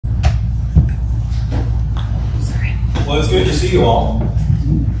Well, it's good to see you all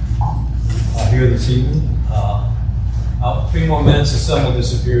here this evening. 3 more minutes, the sun will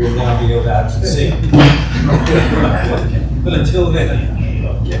disappear, and then I'll be able to actually see. But until then,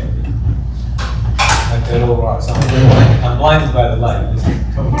 okay. Like that old rock song. I'm blinded by the light.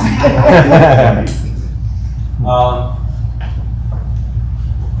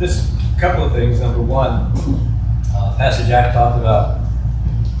 Just a couple of things. Number one, Pastor Jack talked about,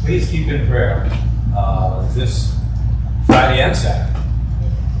 please keep in prayer this Friday and Saturday.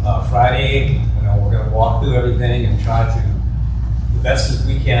 Friday, we're going to walk through everything and try to, the best as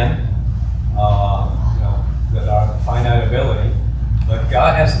we can, with our finite ability. But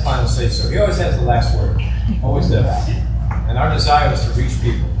God has the final say so. He always has the last word. Always does. And our desire is to reach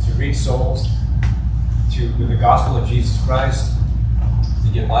people, to reach souls, with the gospel of Jesus Christ,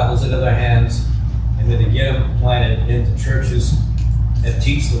 to get Bibles into their hands, and then to get them planted into churches that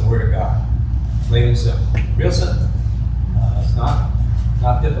teach the Word of God. Plain and simple. Real simple. It's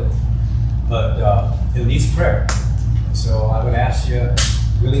not difficult. But it needs prayer. So I would ask you to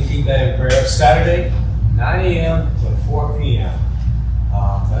really keep that in prayer. Saturday, 9 a.m. to 4 p.m.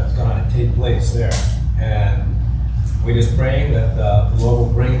 That's going to take place there. And we're just praying that the Lord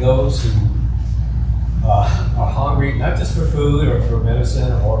will bring those who are hungry, not just for food or for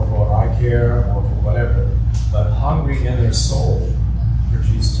medicine or for eye care or for whatever, but hungry in their soul for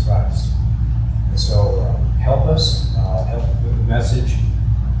Jesus Christ. And so help us, help with the message.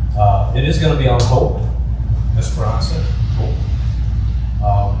 It is going to be on Hope, Esperanza, Hope.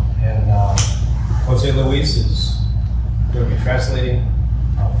 And Jose Luis is going to be translating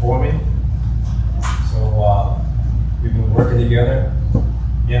for me. So we've been working together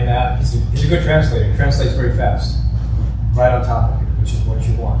in that. He's a good translator. He translates very fast, right on top of it, which is what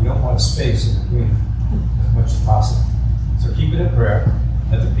you want. You don't want a space in between as much as possible. So keep it in prayer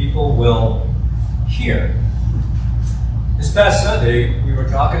that the people will hear. This past Sunday, we were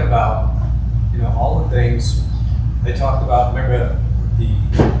talking about, all the things they talked about. Remember the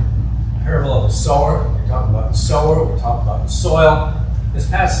parable of the sower? We talked about the sower. We talked about the soil. This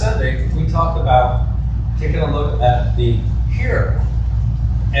past Sunday, we talked about taking a look at the hearer.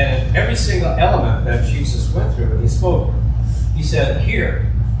 And in every single element that Jesus went through when he spoke, he said,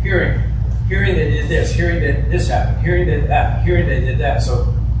 hearing they did this, hearing that this happened, hearing that that, hearing they did that.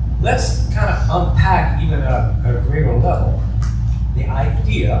 So let's kind of unpack, even at a greater level, the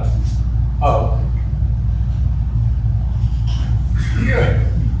idea of hearing.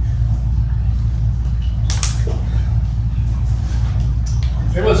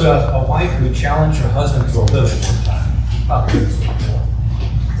 There was a wife who challenged her husband to a living one time. Probably this one before.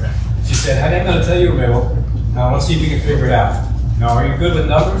 She said, "Honey, I'm going to tell you a riddle. Now I want to see if you can figure it out. Now, are you good with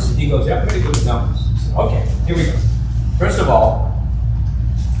numbers?" And he goes, "Yeah, I'm pretty good with numbers." She said, "Okay, here we go. First of all,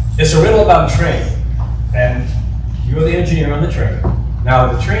 it's a riddle about a train, and you're the engineer on the train.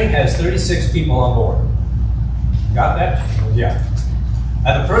 Now, the train has 36 people on board. Got that?" She goes, "Yeah."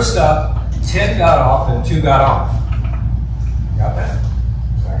 At the first stop, 10 got off and 2 got on. Got that?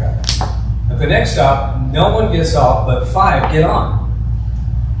 So I got that. At the next stop, no one gets off, but 5 get on.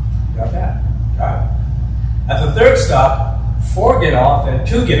 Got that? Got it. At the third stop, 4 get off and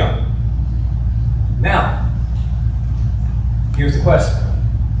 2 get on. Now, here's the question.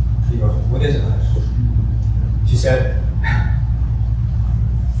 He goes, "What is it?" She said,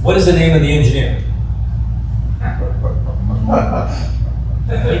 "What is the name of the engineer?"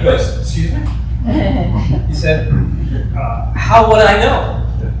 He goes, "Excuse me?" He said, "How would I know?"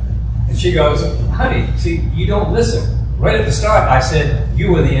 And she goes, "Honey, see, you don't listen. Right at the start, I said,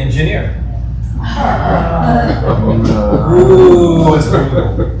 you were the engineer." Ooh, it's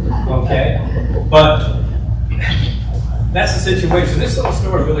brutal. Okay? But that's the situation. This little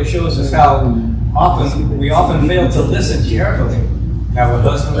story really shows us how we often fail to listen carefully. Now, when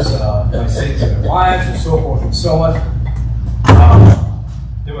husbands might say to their wives and so forth and so on.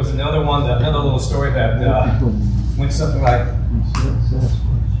 There was another little story that went something like,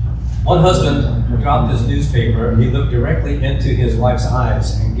 one husband dropped his newspaper. He looked directly into his wife's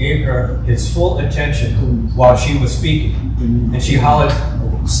eyes and gave her his full attention while she was speaking. And she hollered,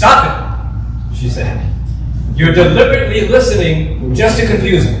 "Stop it!" She said, "You're deliberately listening just to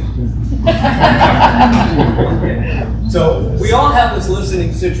confuse me." So we all have this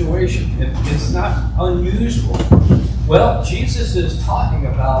listening situation. It's not unusual. Well, Jesus is talking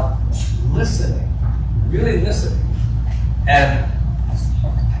about listening, really listening. And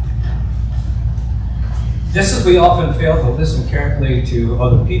just as we often fail to listen carefully to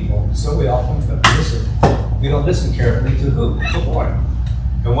other people, so we often fail to listen. We don't listen carefully to who? The Lord.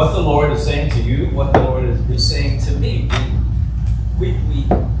 And what the Lord is saying to you, what the Lord is saying to me.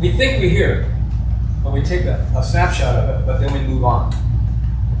 We think we hear, but we take a snapshot of it, but then we move on.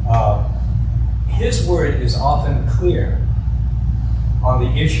 His word is often clear on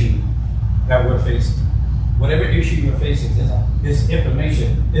the issue that we're facing. Whatever issue you're facing, his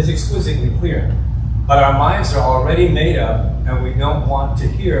information is exquisitely clear. But our minds are already made up, and we don't want to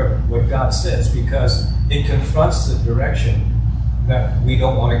hear what God says because it confronts the direction that we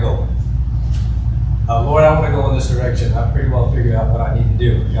don't want to go in. Lord, I want to go in this direction. I've pretty well figured out what I need to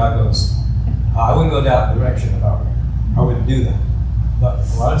do. God goes, I wouldn't go that direction if I wouldn't do that. But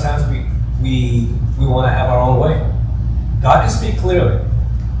a lot of times we want to have our own way. God can speak clearly,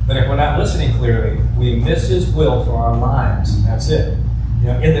 but if we're not listening clearly, we miss His will for our lives, and that's it. You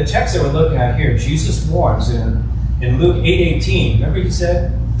know, in the text that we're looking at here, Jesus warns in Luke 8:18. Remember, He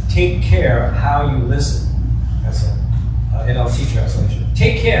said, "Take care how you listen." That's an NLT translation.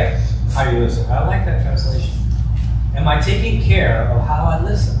 Take care how you listen. I like that translation. Am I taking care of how I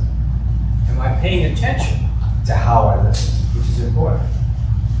listen? Am I paying attention to how I listen, which is important?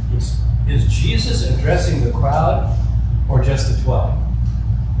 Is Jesus addressing the crowd or just the 12?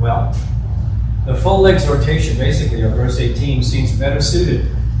 Well, the full exhortation, basically, of verse 18 seems better suited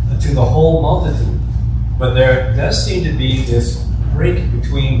to the whole multitude. But there does seem to be this break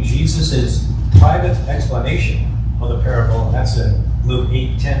between Jesus' private explanation of the parable, and that's in Luke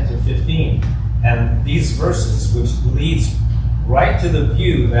 8:10-15, and these verses, which leads right to the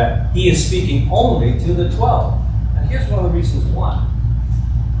view that He is speaking only to the 12. And here's one of the reasons why.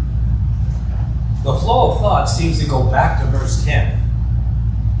 The flow of thought seems to go back to verse 10.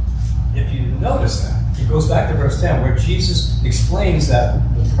 If you notice that, it goes back to verse 10, where Jesus explains that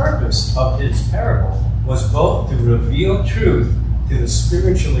the purpose of His parable was both to reveal truth to the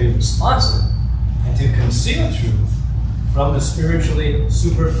spiritually responsive and to conceal truth from the spiritually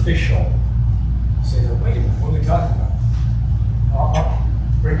superficial. You say, wait a minute, what are we talking about? I'll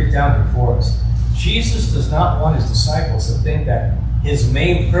break it down here for us. Jesus does not want His disciples to think that His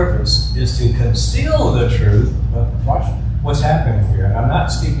main purpose is to conceal the truth. But watch what's happening here. And I'm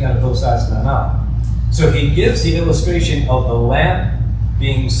not speaking out of both sides of my mouth. So He gives the illustration of the lamp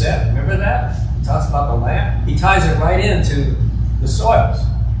being set. Remember that? He talks about the lamp. He ties it right into the soils.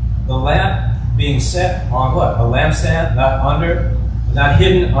 The lamp being set on what? A lampstand, not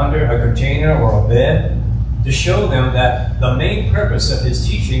hidden under a container or a bed, to show them that the main purpose of His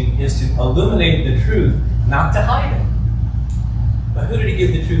teaching is to illuminate the truth, not to hide it. But who did He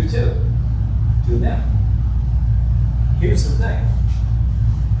give the truth to? To them. Here's the thing.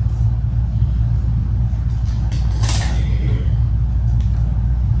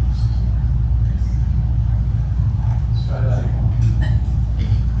 Let's try that.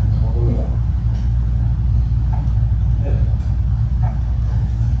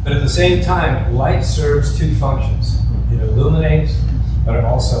 But at the same time, light serves two functions. It illuminates, but it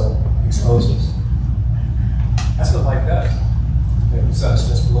also exposes. That's what light does. The sun's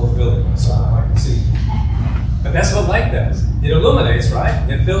just below the building, so I can see. But that's what light does. It illuminates, right?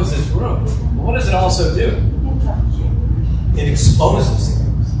 It fills this room. But what does it also do? It exposes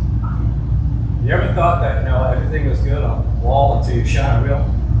things. You ever thought that, everything was good on the wall until you shine a real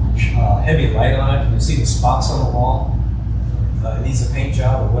heavy light on it, and you see the spots on the wall? It needs a paint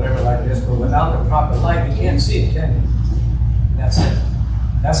job or whatever like this, but without the proper light, you can't see it, can you? That's it.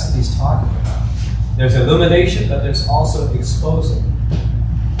 That's what He's talking about. There's illumination, but there's also exposing.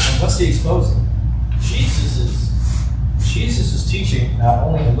 And what's the exposing? Jesus' teaching not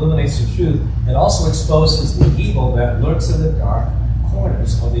only illuminates the truth, it also exposes the evil that lurks in the dark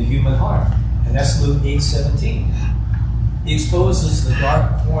corners of the human heart. And that's Luke 8:17. He exposes the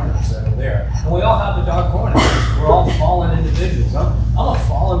dark corners that are there. And we all have the dark corners. We're all fallen individuals. I'm a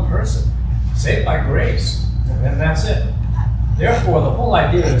fallen person, saved by grace, and that's it. Therefore, the whole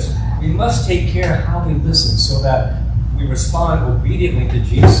idea is we must take care how we listen so that we respond obediently to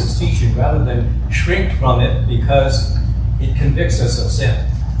Jesus' teaching rather than shrink from it because it convicts us of sin.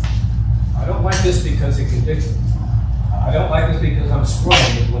 I don't like this because it convicts me. I don't like this because I'm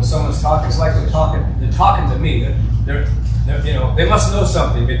scrolling. When someone's talking, it's like they're talking to me. They must know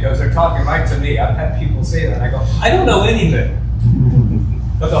something because they're talking right to me. I've had people say that. And I go, I don't know anything.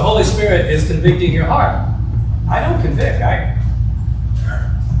 But the Holy Spirit is convicting your heart. I don't convict.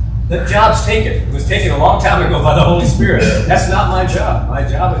 The job's taken. It was taken a long time ago by the Holy Spirit. That's not my job. My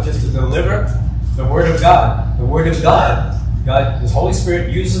job is just to deliver the Word of God. The Word of God, His Holy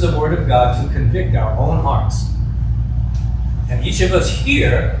Spirit uses the Word of God to convict our own hearts. And each of us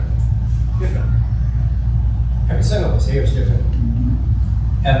here, different. Every single of us here is different.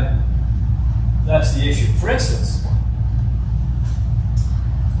 And that's the issue. For instance,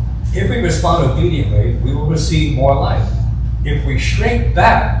 if we respond obediently, we will receive more light. If we shrink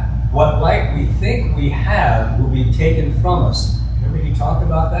back, What light we think we have will be taken from us. Remember he talked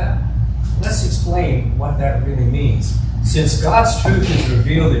about that? Let's explain what that really means. Since God's truth is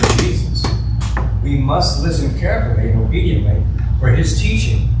revealed in Jesus, we must listen carefully and obediently for his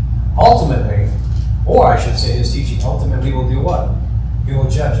teaching. Ultimately, or I should say his teaching ultimately will do what? He will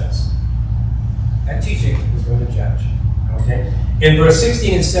judge us. That teaching is going to judge. Okay? In verse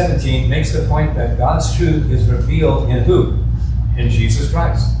 16 and 17 makes the point that God's truth is revealed in who? In Jesus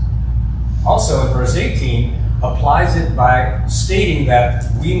Christ. Also in verse 18 applies it by stating that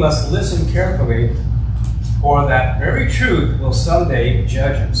we must listen carefully, or that very truth will someday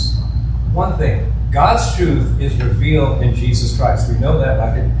judge us. One thing, God's truth is revealed in Jesus Christ. We know that,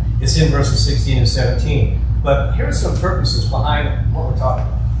 like it's in verses 16 and 17. But here's some purposes behind what we're talking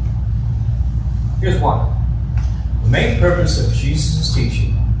about. Here's one. The main purpose of Jesus'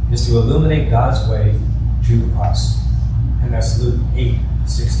 teaching is to illuminate God's way to us. And that's Luke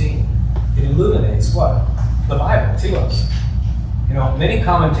 8:16. It illuminates what? The Bible to us. You know, many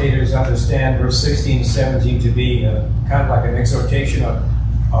commentators understand verse 16 and 17 to be kind of like an exhortation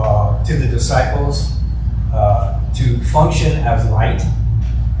to the disciples to function as light.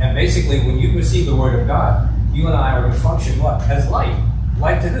 And basically, when you receive the Word of God, you and I are to function what? As light.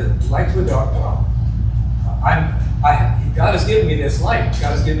 Light to who? Light to a dark world. God has given me this light.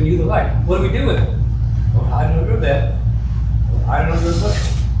 God has given you the light. What do we do with it? Well, hide it under a bed. Hide it under a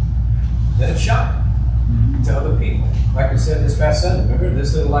bushel. Let it shine to other people. Like I said this past Sunday, remember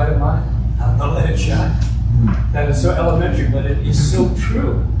this little light of mine? I'm going to let it shine. That is so elementary, but it is so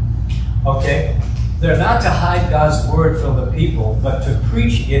true. Okay? They're not to hide God's word from the people, but to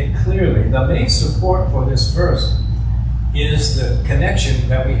preach it clearly. The main support for this verse is the connection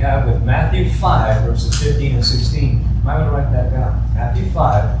that we have with Matthew 5, verses 15 and 16. You might want to write that down. Matthew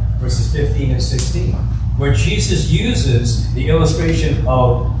 5, verses 15 and 16, where Jesus uses the illustration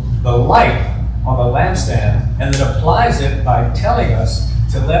of the light on the lampstand and then applies it by telling us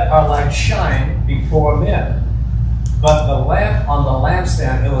to let our light shine before men. But the lamp on the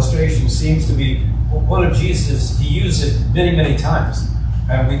lampstand illustration seems to be one of Jesus. He used it many, many times.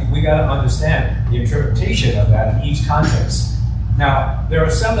 And we got to understand the interpretation of that in each context. Now, there are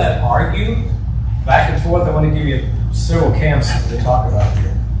some that argue back and forth. I want to give you several camps to talk about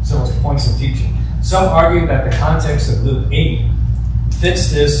here, several points of teaching. Some argue that the context of Luke 8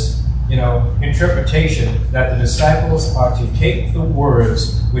 fits this interpretation that the disciples are to take the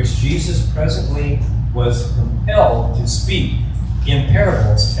words which Jesus presently was compelled to speak in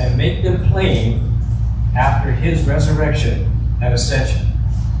parables and make them plain after his resurrection and ascension.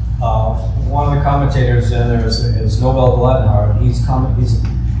 One of the commentators there is Noel Glutenhard.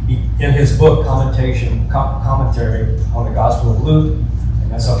 In his book commentary on the Gospel of Luke,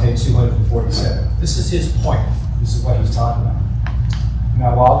 and that's on page 247. This is his point. This is what he's talking about.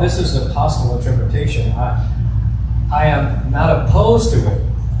 Now, while this is a possible interpretation, I am not opposed to it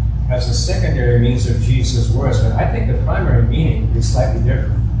as a secondary means of Jesus' words, but I think the primary meaning is slightly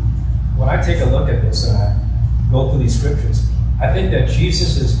different. When I take a look at this and I go through these scriptures, I think that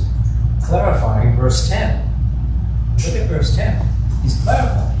Jesus is clarifying verse 10. Look at verse 10. He's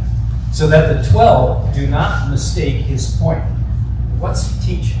clarifying. So that the 12 do not mistake his point. What's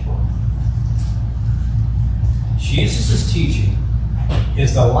he teaching? Jesus' teaching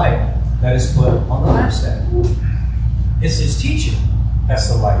is the light that is put on the lampstand. It's his teaching that's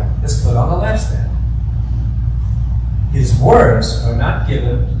the light that's put on the lampstand. His words are not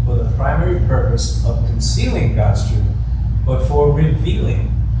given for the primary purpose of concealing God's truth, but for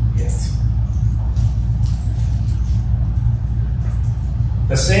revealing it.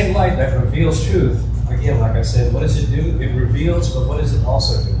 The same light that reveals truth, again, like I said, what does it do? It reveals, but what does it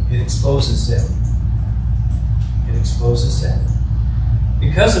also do? It exposes sin. It exposes sin.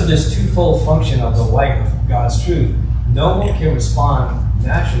 Because of this twofold function of the light of God's truth, no one can respond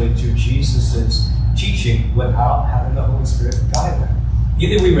naturally to Jesus' teaching without having the Holy Spirit guide them.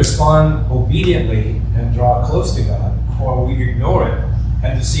 Either we respond obediently and draw close to God, or we ignore it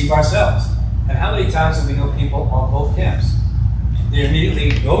and deceive ourselves. And how many times have we know people on both camps? They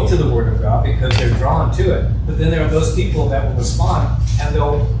immediately go to the Word of God because they're drawn to it. But then there are those people that will respond and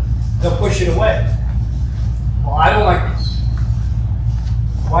they'll push it away. Well, I don't like this.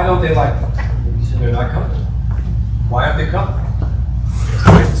 Why don't they like it? They're not comfortable. Why aren't they comfortable? Because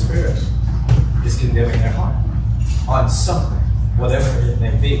the Holy Spirit is condemning their heart on something, whatever it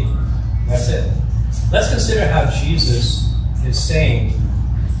may be. That's it. Let's consider how Jesus is saying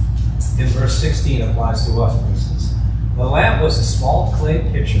in verse 16 applies to us, for instance. The lamp was a small clay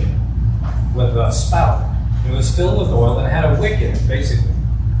pitcher with a spout. It was filled with oil and it had a wick in it, basically.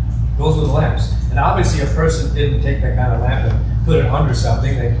 Those were the lamps. And obviously a person didn't take that kind of lamp and put it under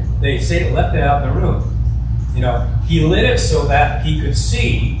something. They say left it out in the room. You know, he lit it so that he could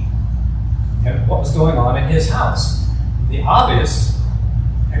see what was going on in his house. The obvious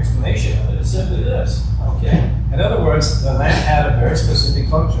explanation of it is simply this. Okay? In other words, the lamp had a very specific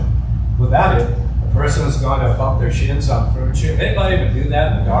function. Without it, a person was going to bump their shins on furniture. Anybody would do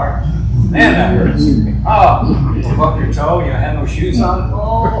that in the dark? Man, that hurts. Oh, you bump your toe, you have no shoes on.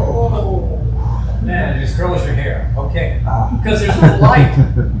 Oh, man, it just curls your hair. Okay, because there's no light,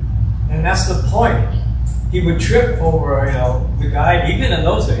 and that's the point. He would trip over, you know, the guy. Even in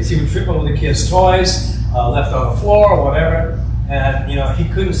those days, he would trip over the kids' toys left on the floor or whatever, and you know he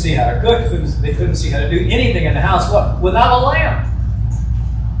couldn't see how to cook. They couldn't see how to do anything in the house. What? Without a lamp.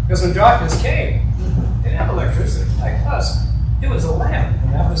 Because when darkness came, they didn't have electricity like us. It was a lamp,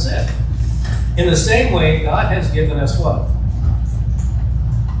 and that was it. In the same way, God has given us what?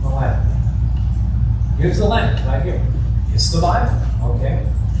 The lamp. Here's the lamp right here. It's the Bible, okay?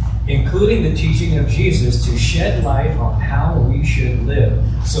 Including the teaching of Jesus to shed light on how we should live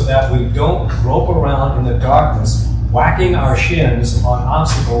so that we don't grope around in the darkness, whacking our shins on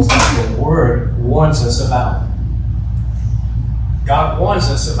obstacles that the Word warns us about. God warns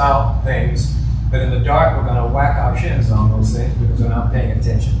us about things, but in the dark we're going to whack our shins on those things because we're not paying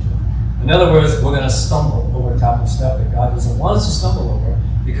attention to them. In other words, we're going to stumble over top of stuff that God doesn't want us to stumble over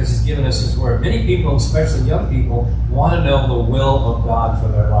because He's given us His Word. Many people, especially young people, want to know the will of God for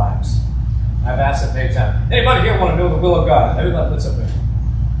their lives. I've asked it many times. Anybody here want to know the will of God? Everybody puts up their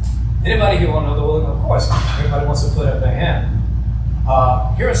hand. Anybody here want to know the will of God? Of course, everybody wants to put up their hand.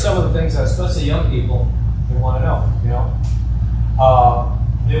 Here are some of the things that especially young people they want to know. You know,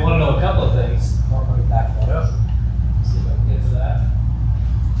 they want to know a couple of things. I'll let me back that up. See if I can get to that.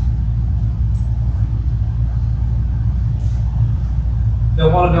 They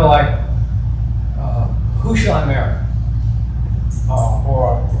want to know, like, who shall I marry?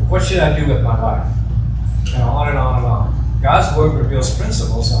 Or what should I do with my life? You know, on and on and on. God's Word reveals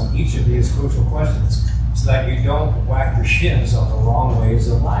principles on each of these crucial questions so that you don't whack your shins on the wrong ways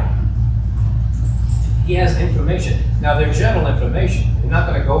of life. He has information. Now, they're general information. You're not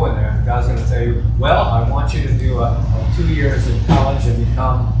going to go in there and God's going to tell you, well, I want you to do 2 years in college and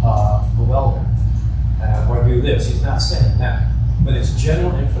become a welder. Or do this. He's not saying that. But it's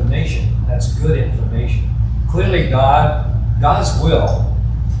general information. That's good information. Clearly, God's will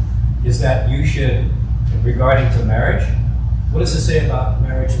is that you should, regarding to marriage, what does it say about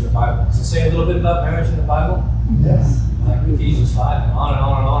marriage in the Bible? Does it say a little bit about marriage in the Bible? Yes. Like Ephesians 5, and on and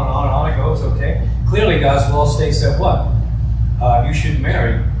on and on and on and on it goes, okay? Clearly, God's will states that what? You should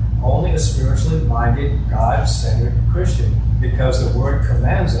marry only a spiritually minded, God-centered Christian, because the Word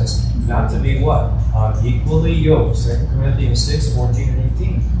commands us not to be what? Unequally yoked. 2 Corinthians 6, 14 and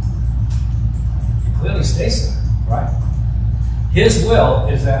 18. It clearly states that, right? His will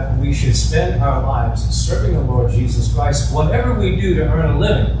is that we should spend our lives serving the Lord Jesus Christ, whatever we do to earn a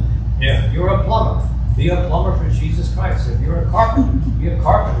living. If you're a plumber, be a plumber for Jesus Christ. If you're a carpenter, be a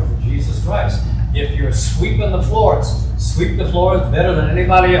carpenter for Jesus Christ. If you're sweeping the floors, sweep the floors better than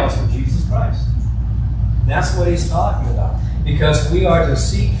anybody else for Jesus Christ. That's what he's talking about. Because we are to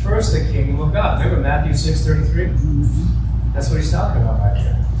seek first the kingdom of God. Remember Matthew 6:33? That's what he's talking about right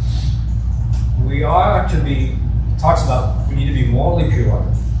there. We are to be, talks about we need to be morally pure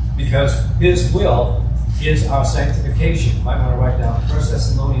because his will is our sanctification. You might want to write down 1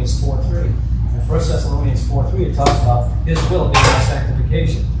 Thessalonians 4:3. In 1 Thessalonians 4:3 it talks about his will being our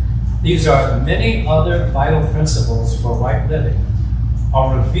sanctification. These are many other vital principles for right living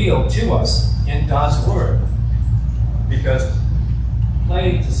are revealed to us in God's Word. Because,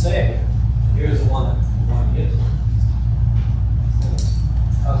 plain to say, here's the one that we want to get to.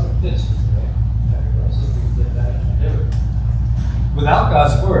 How's it fit today? Without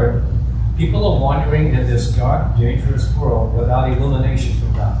God's Word, people are wandering in this dark, dangerous world without illumination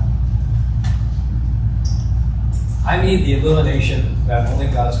from God. I need the illumination that only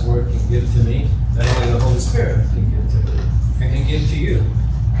God's Word can give to me, that only the Holy Spirit can give to me, and can give to you.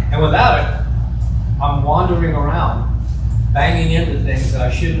 And without it, I'm wandering around, banging into things that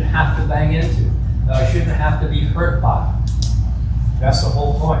I shouldn't have to bang into, that I shouldn't have to be hurt by. That's the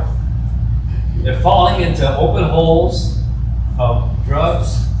whole point. They're falling into open holes of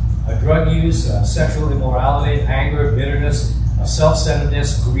drugs, drug use, sexual immorality, anger, bitterness,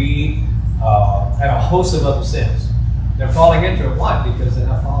 self-centeredness, greed, and a host of other sins. They're falling into it. Why? Because they're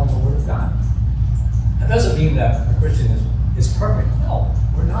not following the Word of God. That doesn't mean that a Christian is perfect. No,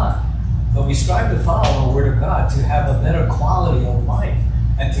 we're not. But we strive to follow the Word of God to have a better quality of life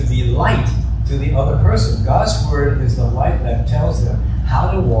and to be light to the other person. God's Word is the light that tells them how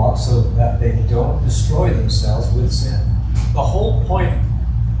to walk so that they don't destroy themselves with sin. The whole point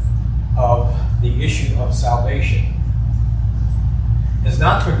of the issue of salvation is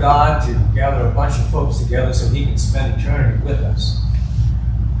not for God to gather a bunch of folks together so he can spend eternity with us.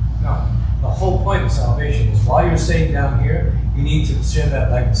 No. The whole point of salvation is while you're saved down here, you need to share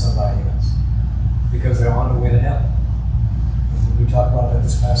that light with somebody else because they're on the way to heaven. We talked about that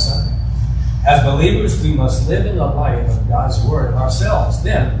this past Sunday. As believers, we must live in the light of God's Word ourselves.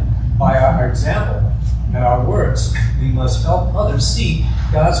 Then, by our example and our words, we must help others see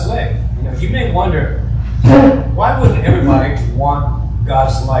God's way. You may wonder, why wouldn't everybody want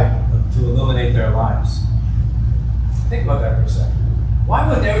God's light to illuminate their lives? Think about that for a second. Why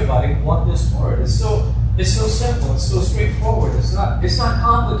wouldn't everybody want this Word? It's so simple. It's so straightforward. It's not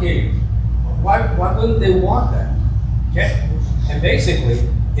complicated. Why wouldn't they want that? Okay? And basically,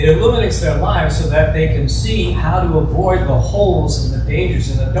 it illuminates their lives so that they can see how to avoid the holes and the dangers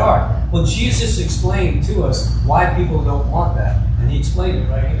in the dark. Well, Jesus explained to us why people don't want that. And he explained it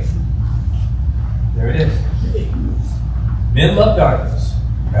right here. There it is. Men love darkness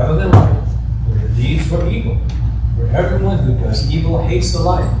rather than light, for their deeds were evil. For everyone who does evil hates the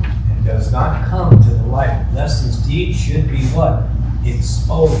light and does not come to the light, lest his deeds should be what?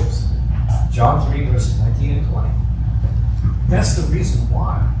 Exposed. John 3, verses 19 and 20. That's the reason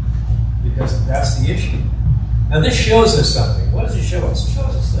why. Because that's the issue. Now this shows us something. What does it show us? It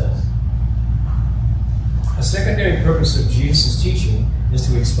shows us this. A secondary purpose of Jesus' teaching is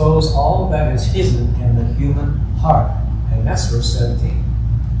to expose all that is hidden in the human heart. And that's verse 17.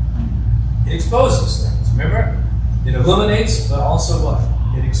 It exposes things. Remember? It illuminates, but also what?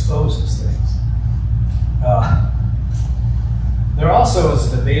 It exposes things. There also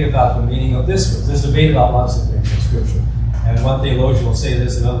is a debate about the meaning of this verse. There's a debate about lots of things in Scripture. And one theologian will say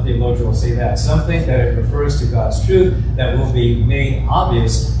this, another theologian will say that. Some think that it refers to God's truth that will be made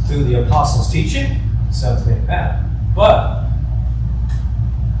obvious through the apostles' teaching. Some think that. But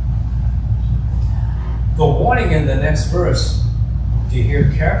the warning in the next verse to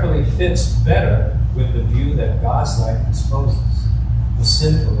hear carefully fits better with the view that God's light exposes the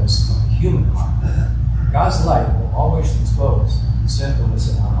sinfulness of the human heart. God's light will always expose the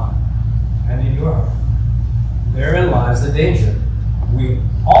sinfulness in our heart and in your heart. Therein lies the danger. We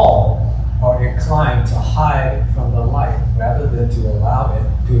all are inclined to hide from the light rather than to allow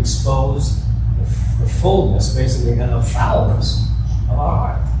it to expose the fullness, basically, and the foulness of our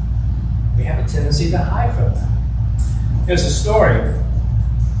heart. We have a tendency to hide from that. There's a story.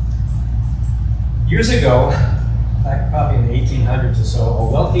 Years ago, back probably in the 1800s or so,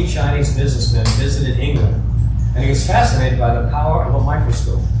 a wealthy Chinese businessman visited England, and he was fascinated by the power of a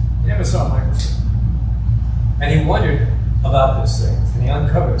microscope. He never saw a microscope. And he wondered about this thing, and he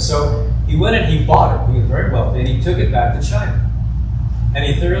uncovered it. So he went and he bought it. He was very wealthy, and he took it back to China. And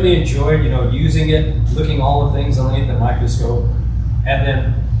he thoroughly enjoyed, using it, looking all the things underneath the microscope. And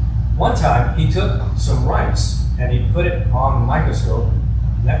then one time, he took some rice, and he put it on the microscope.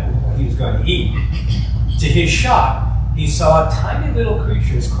 That was what he was going to eat. To his shock, he saw tiny little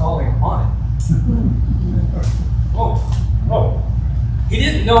creatures crawling on it. Whoa. He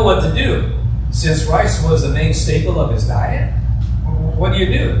didn't know what to do. Since rice was the main staple of his diet, what do you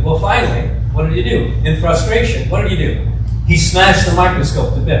do? Well, finally, what did he do? In frustration, what did he do? He smashed the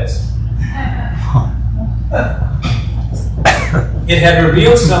microscope to bits. It had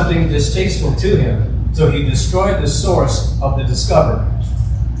revealed something distasteful to him, so he destroyed the source of the discovery.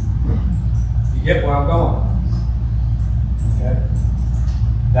 You get where I'm going? Okay?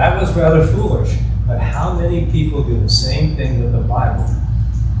 That was rather foolish, but how many people do the same thing with the Bible,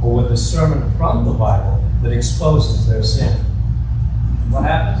 or with a sermon from the Bible that exposes their sin? What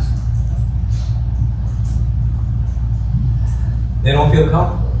happens? They don't feel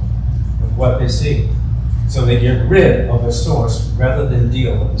comfortable with what they see. So they get rid of the source rather than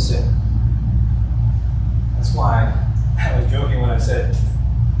deal with the sin. That's why I was joking when I said,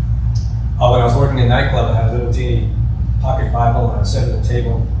 when I was working in a nightclub, I had a little teeny pocket Bible, and I set it at the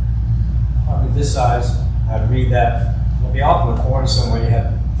table, probably this size. I'd read that. It'd be off in the corner somewhere. You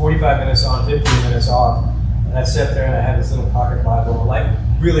had 45 minutes on, 15 minutes off. And I'd sit there and I had this little pocket Bible, the light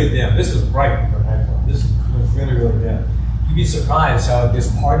really dim. This was bright for a nightclub. This was really, really dim. You'd be surprised how it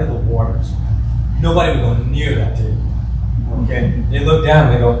just parted the waters. Nobody would go near that table. Okay? They look down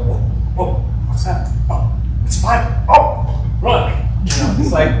and they go, whoa, what's that? Oh, it's fine. Oh, run.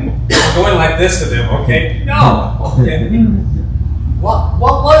 It's like going like this to them, okay? No. Okay. What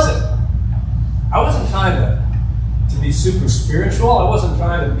was it? I wasn't trying to be super spiritual. I wasn't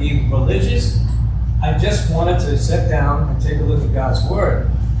trying to be religious. I just wanted to sit down and take a look at God's Word.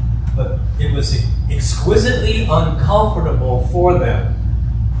 But it was exquisitely uncomfortable for them.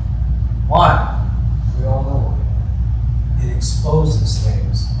 Why? We all know why. It exposes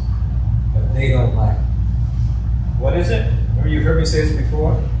things that they don't like. What is it? Remember, you've heard me say this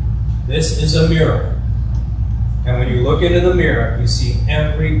before? This is a mirror. And when you look into the mirror, you see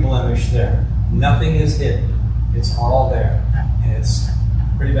every blemish there. Nothing is hidden. It's all there. And it's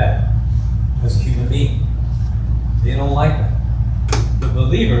pretty bad as a human being. They don't like that. The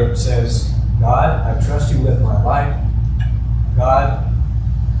believer says, God, I trust you with my life. God,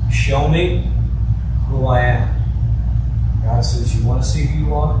 show me who I am. God says, you want to see who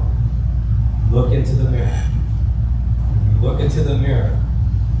you are? Look into the mirror. When you look into the mirror,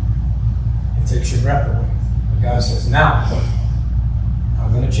 it takes your breath away. And God says, now,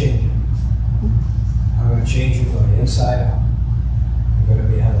 I'm going to change you. I'm going to change you from the inside out. You're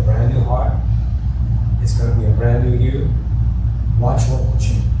going to have a brand new heart. It's going to be a brand new you. Watch what will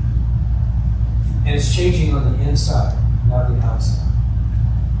change. And it's changing on the inside, not the outside.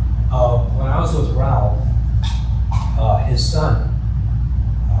 When I was with Ralph, his son,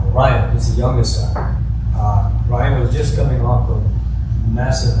 Ryan, is the youngest son. Ryan was just coming off of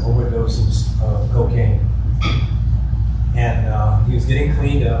massive overdoses of cocaine. And he was getting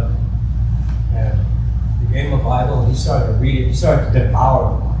cleaned up. And we gave him a Bible, and he started to read it. He started to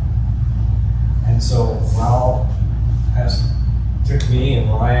devour the Bible. And so Ralph took me and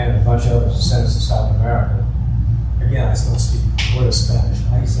Ryan and a bunch of others to send us to South America. Again, I still speak a word of Spanish.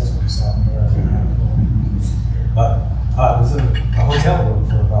 He says we're in South America. But I was in a hotel room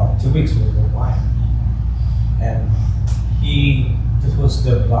for about 2 weeks with Ryan. And he just was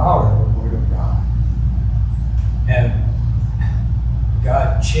devouring the Word of God. And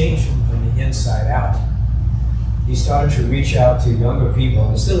God changed him from the inside out. He started to reach out to younger people,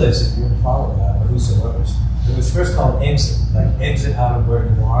 and still is if you would follow that, but whosoever. It was first called Exit, like exit out of where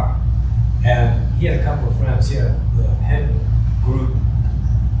you are. And he had a couple of friends. He had the head group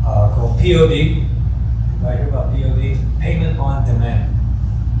called POD. Anybody hear about POD? Payment on Demand.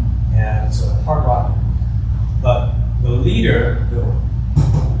 And it's a hard rock. But the leader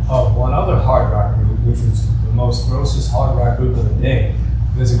of one other hard rock group, which was the most grossest hard rock group of the day,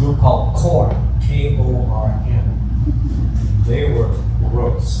 was a group called Korn, K-O-R-N. They were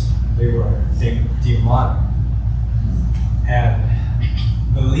gross. They were demonic. And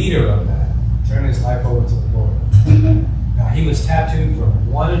the leader of that turned his life over to the Lord. Now, he was tattooed from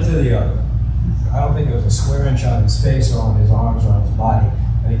one end to the other. I don't think there was a square inch on his face or on his arms or on his body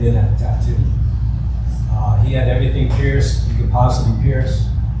that he didn't have a tattoo. He had everything pierced you could possibly pierce.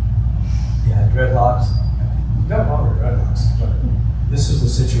 He had dreadlocks. No longer dreadlocks, but this was the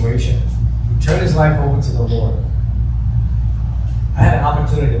situation. He turned his life over to the Lord. I had an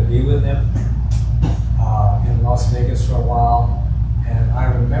opportunity to be with him in Las Vegas for a while, and I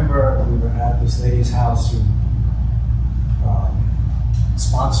remember we were at this lady's house who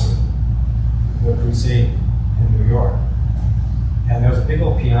sponsored the crusade in New York, and there was a big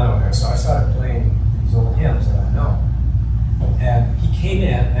old piano there, so I started playing these old hymns that I know. And he came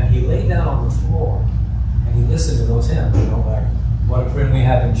in and he laid down on the floor and he listened to those hymns, like "What a Friend We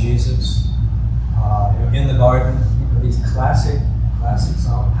Have in Jesus," "In the Garden," these classic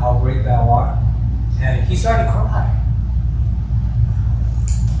songs, "How Great Thou Art," and he started to cry.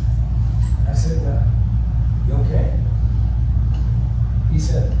 I said, "You okay?" He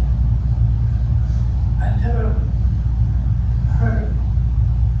said, "I never heard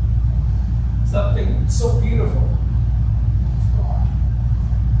something so beautiful."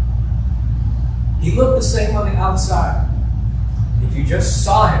 He looked the same on the outside. If you just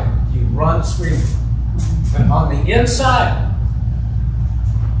saw him, you'd run screaming. But on the inside,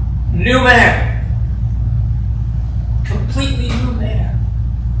 new man. Completely new man.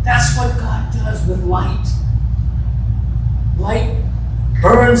 That's what God does with light. Light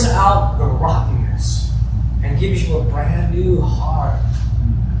burns out the rottenness and gives you a brand new heart.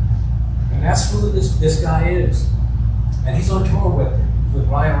 And that's who this guy is. And he's on tour with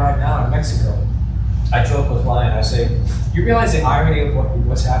Ryan right now in Mexico. I joke with Ryan, I say, "You realize the irony of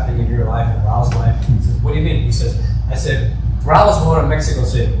what's happening in your life and Raul's life?" He says, "What do you mean?" He says, I said, "Raul was born in Mexico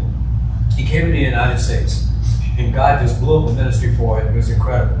City. He came to the United States, and God just blew up the ministry for it. It was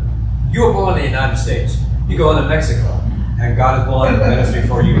incredible. You were born in the United States. You go into Mexico, and God is blowing up the ministry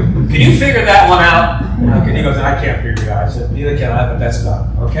for you. Can you figure that one out?" And he goes, "I can't figure it out." I said, "Neither can I, but that's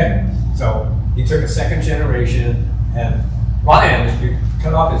done." Okay? So he took a second generation, and Ryan, if you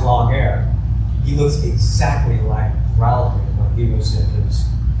cut off his long hair, he looks exactly like Ralph did when he was in his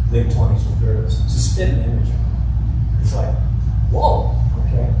late 20s or 30s. It's a spitting image of him. It's like, whoa,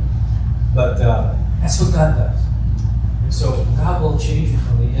 okay? But that's what God does. And so God will change you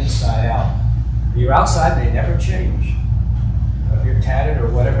from the inside out. Your outside may never change. If you're tatted or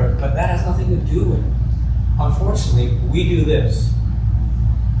whatever, but that has nothing to do with it. Unfortunately, we do this.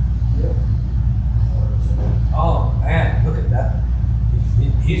 Oh man, look at that.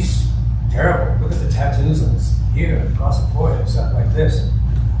 He's terrible. Look at the tattoos on his ear, across the forehead, stuff like this.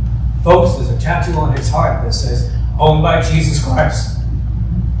 Folks, there's a tattoo on his heart that says, "Owned by Jesus Christ."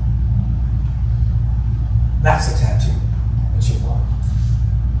 That's a tattoo that you want.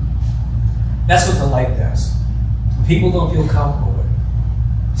 That's what the light does. People don't feel comfortable with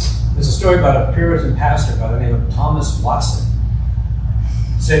it. There's a story about a Puritan pastor by the name of Thomas Watson.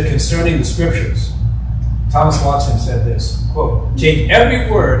 Said concerning the scriptures, Thomas Watson said this, quote, "Take every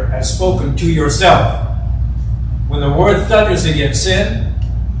word as spoken to yourself. When the word thunders against sin,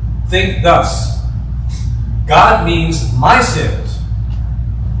 think thus: God means my sins.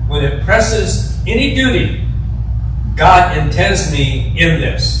 When it presses any duty, God intends me in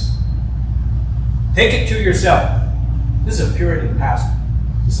this." Take it to yourself. This is a Puritan pastor.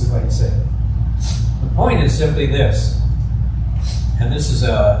 This is what he said. The point is simply this, and this is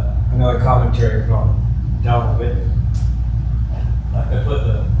another commentary from Donald Whitney. I put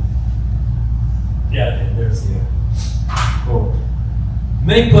there's the quote.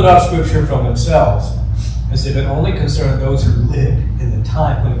 Many put off Scripture from themselves as if it only concerned those who lived in the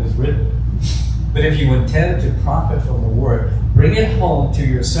time when it was written. But if you intend to profit from the Word, bring it home to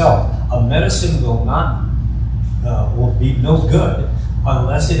yourself. A medicine will be no good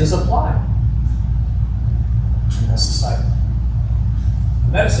unless it is applied. And that's the cycle.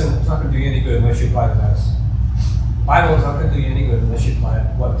 The medicine is not going to do you any good unless you apply the medicine. The Bible is not going to do you any good unless you apply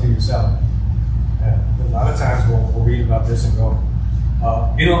it to yourself. A lot of times we'll read about this and go,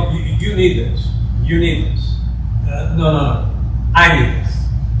 you need this. You need this. No. I need this.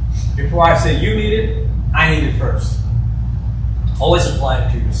 Before I say you need it, I need it first. Always apply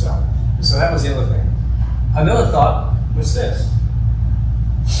it to yourself. And so that was the other thing. Another thought was this.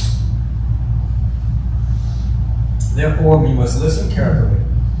 Therefore, we must listen carefully,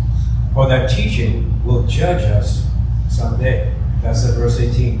 or that teaching will judge us someday. That's at verse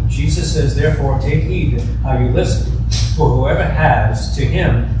 18. Jesus says, therefore, take heed how you listen, for whoever has, to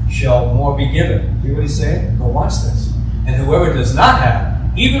him shall more be given. Hear what he's saying? But watch this. And whoever does not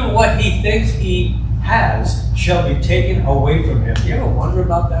have, even what he thinks he has, shall be taken away from him. You ever wonder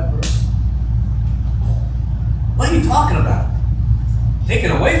about that verse? What are you talking about?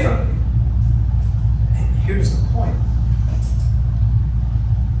 Taken away from me. And here's the point.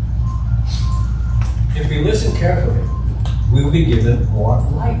 If we listen carefully, we will be given more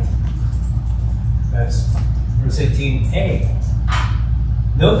light. That's verse 18a.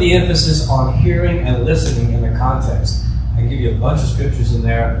 Note the emphasis on hearing and listening in the context. I give you a bunch of scriptures in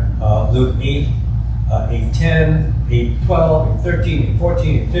there. Luke 8, 8:10, 8:12, 8:13,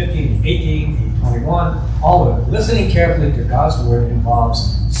 8:14, 8:15, 8:18, 8:21, all of it. Listening carefully to God's word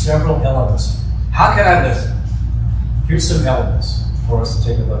involves several elements. How can I listen? Here's some elements for us to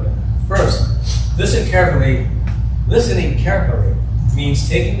take a look at. First, listen carefully. Listening carefully means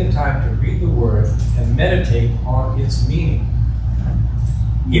taking the time to read the word and meditate on its meaning.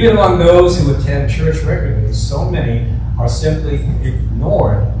 Even among those who attend church regularly, so many are simply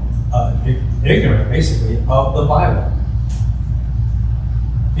ignorant, basically, of the Bible,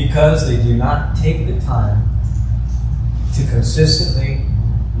 because they do not take the time to consistently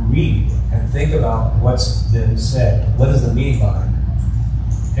read and think about what's been said. What is the meaning behind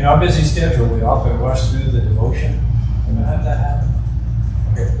it? In our busy schedule, we often rush through the devotion. Can I have that happen?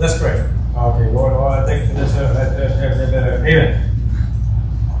 Okay, let's pray. Okay, Lord, I thank you for this. Amen.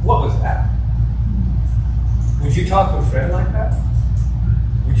 What was that? Would you talk to a friend like that?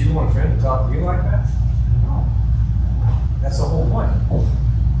 Would you want a friend to talk to you like that? No. That's the whole point.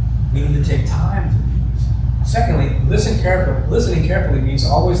 We need to take time to do this. Secondly, listening carefully means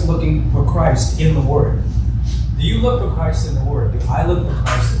always looking for Christ in the Word. Do you look for Christ in the Word? Do I look for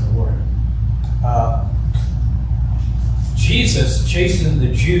Christ in the Word? Jesus chastened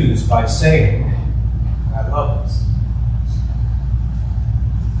the Jews by saying, and I love this,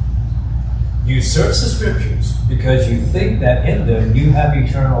 you search the Scriptures because you think that in them you have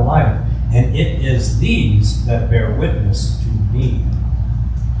eternal life, and it is these that bear witness to me.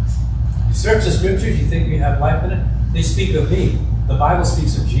 You search the Scriptures, you think you have life in it? They speak of me. The Bible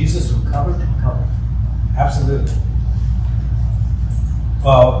speaks of Jesus from cover to cover. Absolutely.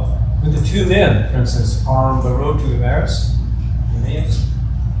 With the two men, for instance, on the road to Emmaus,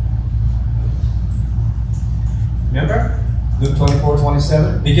 remember? Luke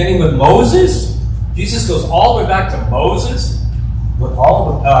 24:27. Beginning with Moses, Jesus goes all the way back to Moses. With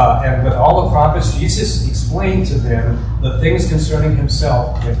all the prophets, Jesus explained to them the things concerning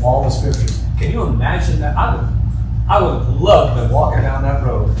himself in all the scriptures. Can you imagine that? I I would love to be walking down that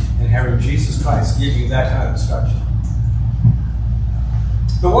road and having Jesus Christ give you that kind of instruction.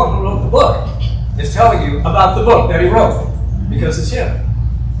 The one who wrote the book is telling you about the book that he wrote, because it's him.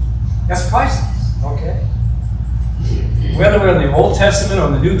 That's priceless, okay? Whether we're in the Old Testament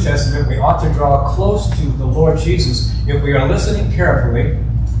or the New Testament, we ought to draw close to the Lord Jesus if we are listening carefully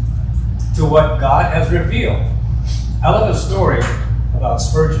to what God has revealed. I love a story about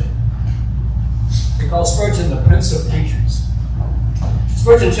Spurgeon. We call Spurgeon the Prince of Preachers.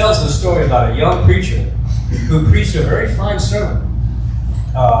 Spurgeon tells the story about a young preacher who preached a very fine sermon.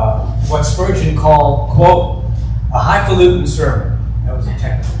 What Spurgeon called, quote, a highfalutin sermon. That was a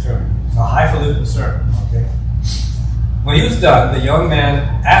technical term. It's a highfalutin sermon, okay? When he was done, the young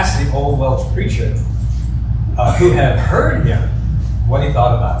man asked the old Welsh preacher who had heard him what he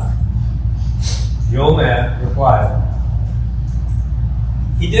thought about it. The old man replied,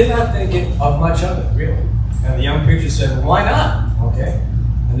 he did not think of much of it, really. And the young preacher said, well, why not? Okay?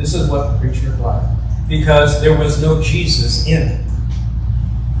 And this is what the preacher replied. Because there was no Jesus in it.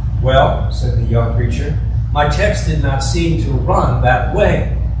 Well, said the young preacher, my text did not seem to run that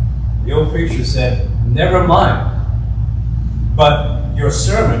way. The old preacher said, never mind. But your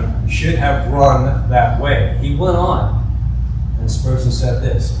sermon should have run that way. He went on. And Spurgeon said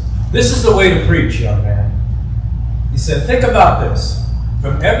this. This is the way to preach, young man. He said, think about this.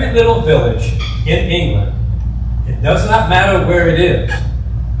 From every little village in England, it does not matter where it is,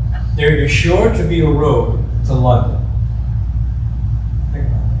 there is sure to be a road to London. Think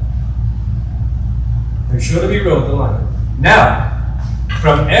about it. There's sure to be a road to London. Now,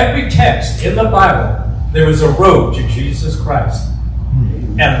 from every text in the Bible, there is a road to Jesus Christ.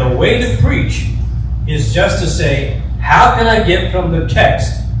 And the way to preach is just to say, how can I get from the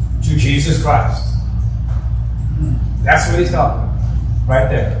text to Jesus Christ? That's what he's talking about. Right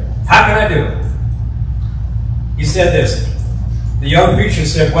there. How can I do it? He said this. The young preacher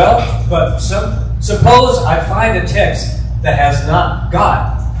said, well, but suppose I find a text that has not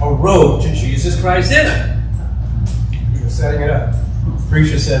got a road to Jesus Christ in it. He was setting it up. The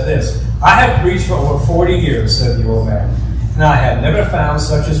preacher said this. I have preached for over 40 years, said the old man, and I have never found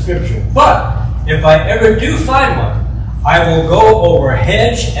such a scripture. But if I ever do find one, I will go over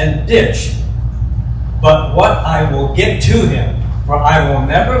hedge and ditch. But what I will get to him, for I will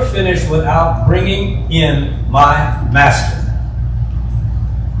never finish without bringing in my master.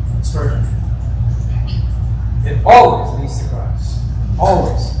 Spurgeon. It always leads to Christ.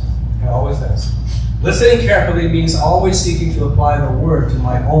 Always. It always does. Listening carefully means always seeking to apply the word to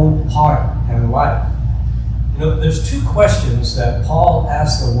my own heart and life. You know, there's two questions that Paul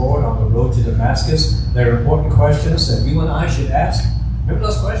asked the Lord on the road to Damascus. They're important questions that you and I should ask. Remember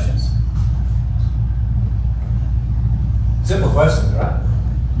those questions? Simple questions, right?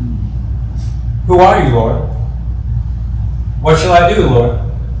 Who are you, Lord? What shall I do, Lord?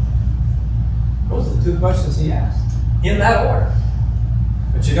 Those are the two questions he asked, in that order.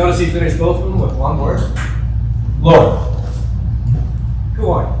 But you notice he finished both of them with one word? Lord. Who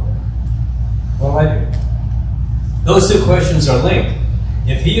are you? What will I do? Those two questions are linked.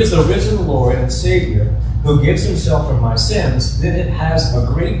 If he is the risen Lord and Savior who gives himself for my sins, then it has a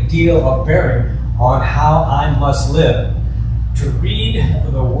great deal of bearing on how I must live. To read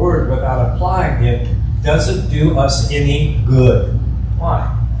the word without applying it doesn't do us any good. Why?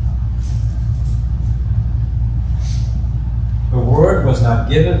 The word was not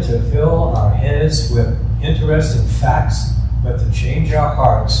given to fill our heads with interesting facts, but to change our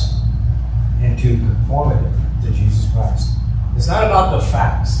hearts into conformity to Jesus Christ. It's not about the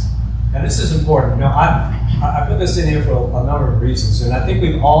facts. And this is important. You know, I put this in here for a number of reasons, and I think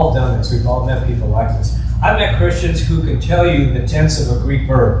we've all done this. We've all met people like this. I've met Christians who can tell you the tense of a Greek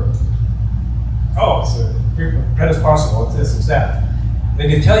verb. Oh, it's a Greek present participle, it's this, it's that. They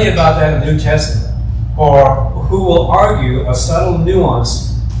can tell you about that in the New Testament. Or who will argue a subtle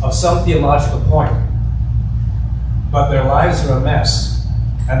nuance of some theological point. But their lives are a mess,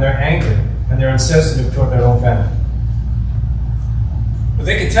 and they're angry, and they're insensitive toward their own family. But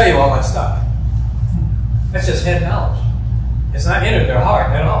they can tell you all that stuff. That's just head knowledge. It's not entered their heart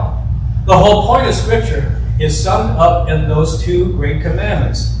at all. The whole point of Scripture is summed up in those two great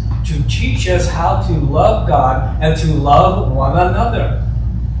commandments, to teach us how to love God and to love one another.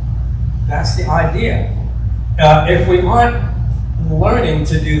 That's the idea. If we aren't learning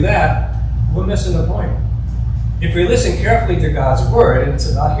to do that, we're missing the point. If we listen carefully to God's Word, and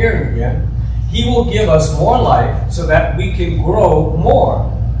it's about hearing again, He will give us more life so that we can grow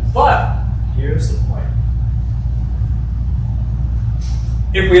more. But here's the point.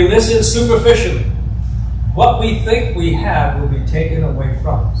 If we listen superficially, what we think we have will be taken away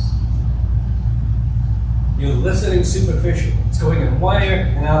from us. You're listening superficially. It's going in one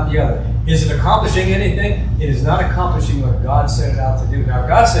ear and out the other. Is it accomplishing anything? It is not accomplishing what God set it out to do. Now,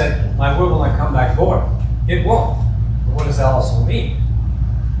 God said, my word will not come back void. It won't. But what does that also mean?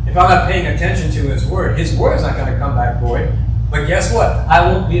 If I'm not paying attention to His word is not going to come back void. But guess what? I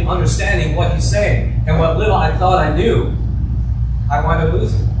won't be understanding what He's saying. And what little I thought I knew, I wind up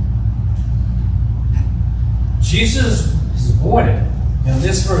losing. Jesus' warning in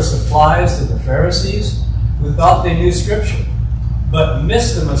this verse applies to the Pharisees who thought they knew Scripture, but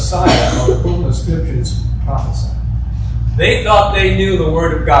missed the Messiah of whom the Scriptures prophesied. They thought they knew the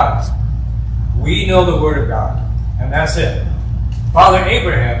Word of God. We know the Word of God, and that's it. Father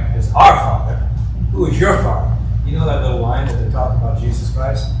Abraham is our father. Who is your father? You know that little line that they talked about Jesus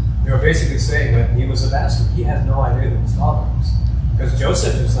Christ? They were basically saying that he was a bastard. He had no idea who his father was. Because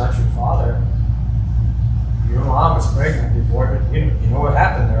Joseph is not your father. Your mom was pregnant before, but you know what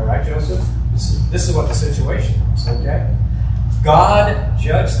happened there, right, Joseph? This is what the situation was, okay? God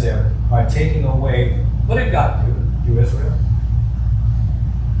judged them by taking away, what did God do to Israel?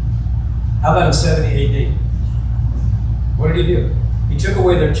 How about in 70 AD? What did He do? He took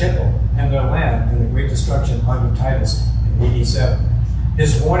away their temple and their land in the great destruction under Titus in AD 7.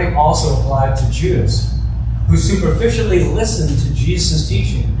 His warning also applied to Judas, who superficially listened to Jesus'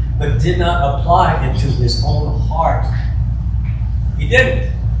 teaching, but did not apply it to his own heart. He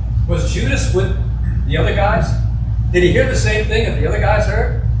didn't. Was Judas with the other guys? Did he hear the same thing that the other guys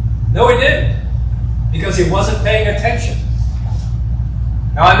heard? No, he didn't. Because he wasn't paying attention.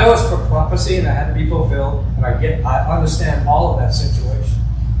 Now, I know it's prophecy and it had to be fulfilled, and I understand all of that situation.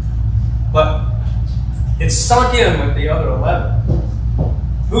 But it's sunk in with the other 11.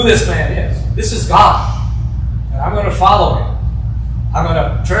 Who this man is. This is God. And I'm going to follow Him. I'm going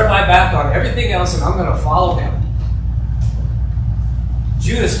to turn my back on everything else, and I'm going to follow Him.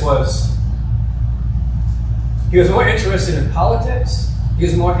 Judas was more interested in politics. He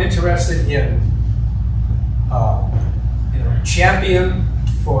was more interested in champion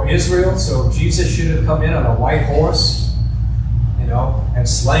for Israel. So Jesus should have come in on a white horse, and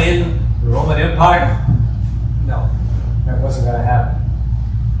slain the Roman Empire. No, that wasn't going to happen.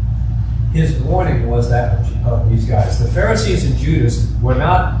 His warning was that of these guys. The Pharisees and Judas were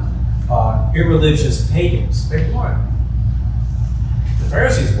not irreligious pagans. They weren't. The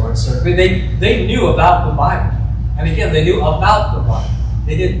Pharisees weren't, certainly. They knew about the Bible. And again, they knew about the Bible.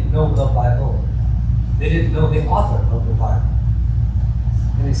 They didn't know the Bible. They didn't know the author of the Bible.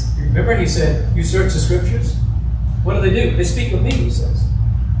 And remember he said, you search the Scriptures? What do? They speak of me, he says.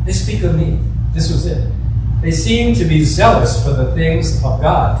 They speak of me. This was it. They seem to be zealous for the things of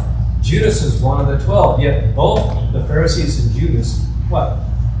God. Judas is one of the 12, yet both the Pharisees and Judas, what?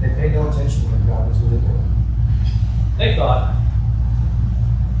 They paid no attention to what God was really doing. They thought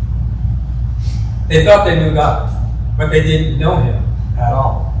they knew God, but they didn't know Him at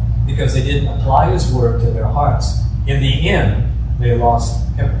all because they didn't apply His word to their hearts. In the end, they lost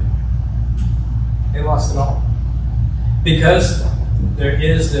everything. They lost it all. Because there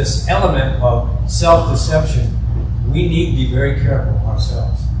is this element of self-deception, we need to be very careful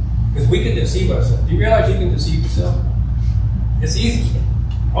ourselves. Because we can deceive ourselves. Do you realize you can deceive yourself? It's easy.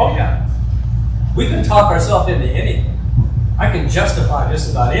 Oh, yeah. We can talk ourselves into anything. I can justify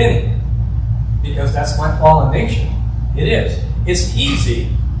just about anything. Because that's my fallen nature. It is. It's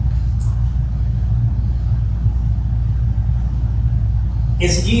easy.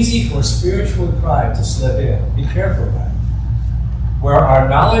 It's easy for spiritual pride to slip in. Be careful of that. Where our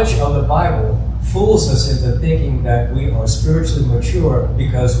knowledge of the Bible fools us into thinking that we are spiritually mature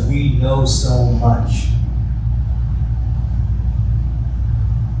because we know so much.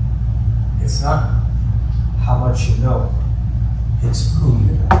 It's not how much you know, it's who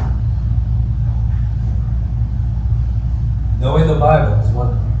you know. Knowing the Bible is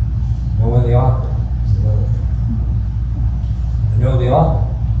one thing. Knowing the author is another thing. To know the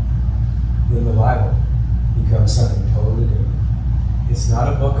author, then the Bible becomes something totally different. It's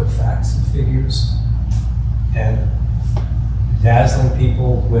not a book of facts and figures and dazzling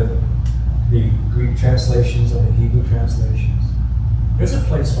people with the Greek translations or the Hebrew translations. There's a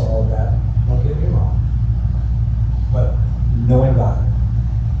place for all that, don't get me wrong. But knowing God.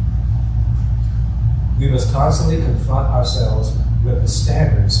 We must constantly confront ourselves with the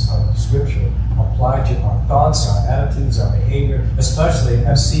standards of Scripture applied to our thoughts, our attitudes, our behavior, especially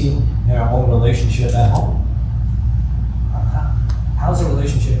as seen in our own relationship at home. How's the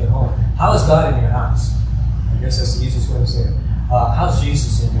relationship at home? How is God in your house? I guess that's the easiest way to say it. How's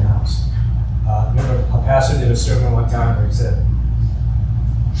Jesus in your house? Remember, a pastor did a sermon one time where he said,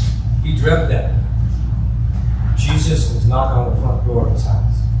 he dreamt that Jesus was knocking on the front door of his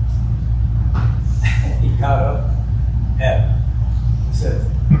house. He got up and he said,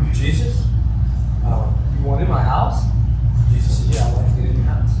 Jesus, you want in my house? Jesus said, yeah, I'd like to get in your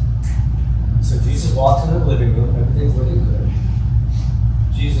house. So Jesus walks into the living room, everything's looking good.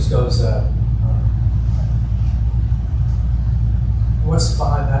 Jesus goes, what's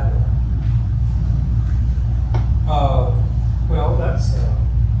behind that door? Well, that's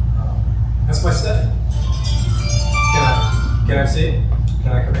my study. Can I see it?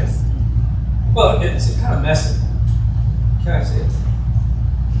 Can I come in? Well, it's kind of messy. Can I see it?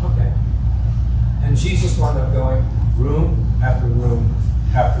 Okay. And Jesus wound up going room after room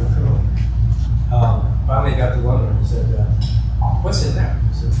after room. Finally got to one room. He said, what's in there?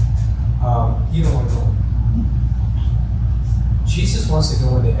 He said, you don't want to go in. Jesus wants to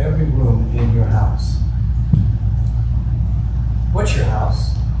go into every room in your house. What's your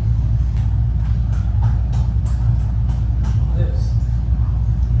house? This.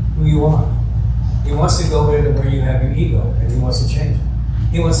 Who you are. He wants to go into where you have your ego, and he wants to change it.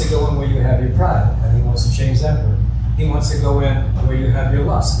 He wants to go in where you have your pride, and he wants to change that room. He wants to go in where you have your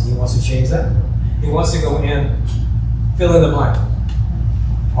lust, and he wants to change that room. He wants to go in, fill in the blank.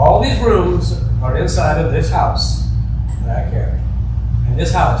 All these rooms are inside of this house that I carry. And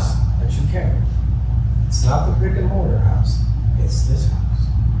this house that you carry. It's not the brick and mortar house. It's this house.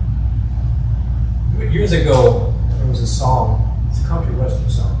 Years ago, there was a song. It's a country western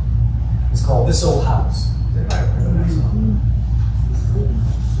song. It's called This Old House. Does anybody remember that song?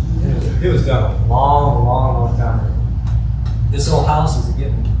 It was done a long time ago. This old house is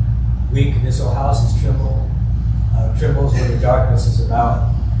getting weak. This old house is trembles when the darkness is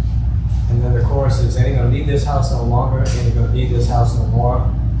about. And then the chorus is, ain't gonna need this house no longer, ain't gonna need this house no more.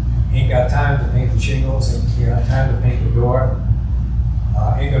 Ain't got time to paint the shingles, ain't got time to paint the door.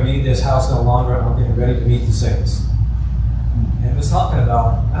 Ain't gonna need this house no longer, I'm getting ready to meet the saints. And it was talking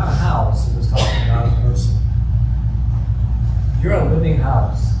about, not a house, it was talking about a person. You're a living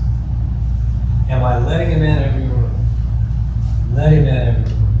house. Am I letting him in every room? Let him in every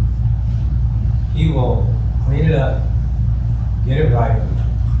room. He will clean it up, get it right.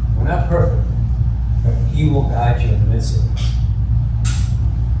 We're not perfect, but he will guide you in the midst of it.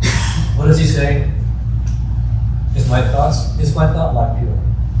 What does he say? Is my thought life pure?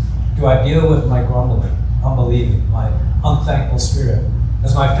 Do I deal with my grumbling, unbelieving, my unthankful spirit?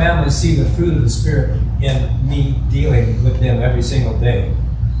 Does my family see the fruit of the Spirit in me dealing with them every single day?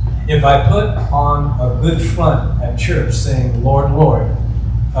 If I put on a good front at church saying, Lord, Lord,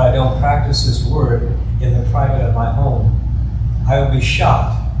 if I don't practice this word in the private of my home, I will be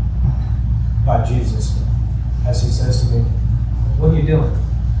shocked by Jesus as he says to me, what are you doing?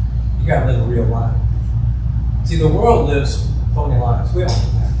 You got to live a real life. See, the world lives phony lives. We all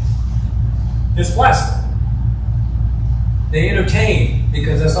do that. It's plastic. They entertain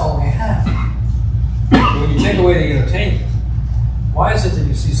because that's all they have. When you take away the entertainment, why is it that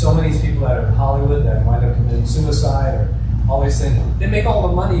you see so many people that are in Hollywood that wind up committing suicide or all these things? They make all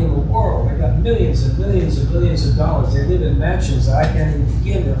the money in the world. They got millions and millions and millions of dollars. They live in mansions that I can't even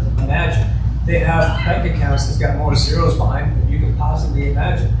begin to imagine. They have bank accounts that's got more zeros behind it than you can possibly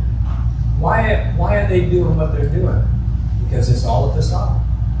imagine. Why are they doing what they're doing? Because it's all a facade.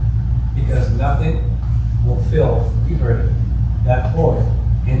 Because nothing will fill, you heard it, that void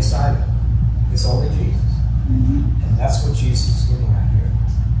inside it. It's only Jesus. Mm-hmm. And that's what Jesus is getting at here.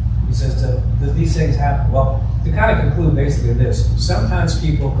 He says that these things happen. Well, to kind of conclude basically this, sometimes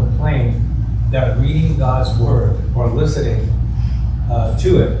people complain that reading God's word or listening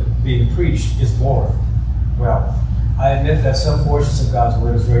to it being preached is boring. Well, I admit that some portions of God's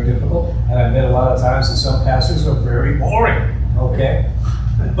word is very difficult, and I admit a lot of times that some pastors are very boring, okay?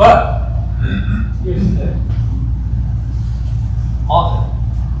 But, here's the thing. Often,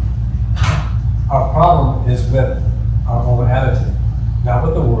 our problem is with our own attitude, not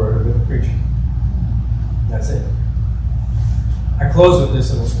with the word or with the preaching. That's it. I close with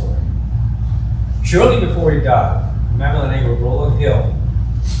this little story. Shortly before he died, a man by the name of Rowland Hill,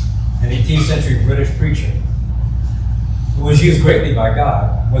 an 18th century British preacher, who was used greatly by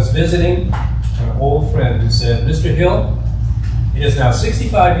God, was visiting an old friend who said, Mr. Hill, it is now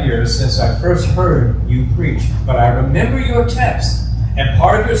 65 years since I first heard you preach, but I remember your text and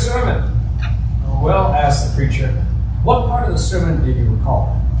part of your sermon. Well, asked the preacher, what part of the sermon did you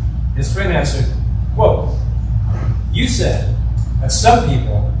recall? His friend answered, quote, you said that some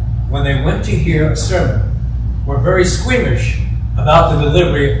people, when they went to hear a sermon, were very squeamish about the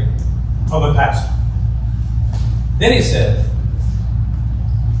delivery of a pastor. Then he said,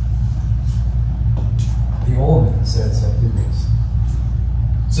 the old man said something this.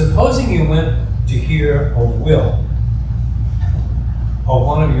 Supposing you went to hear a will of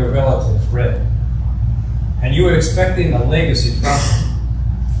one of your relatives read, and you were expecting a legacy from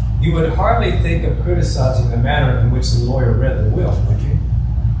him, you would hardly think of criticizing the manner in which the lawyer read the will, would you?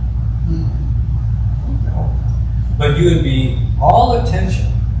 No. But you would be all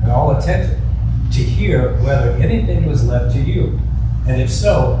attention and all attentive to hear whether anything was left to you, and if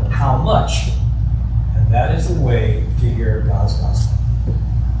so, how much. And that is the way to hear God's gospel.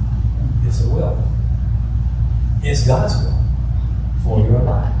 It's a will. It's God's will for your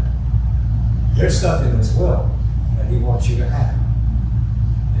life. There's stuff in this will that he wants you to have.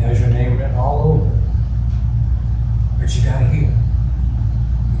 It has your name written all over it. But you gotta hear.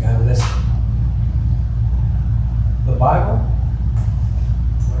 You gotta listen. The Bible,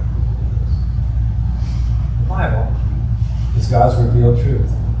 is God's revealed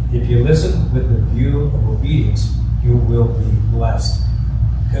truth. If you listen with the view of obedience, you will be blessed.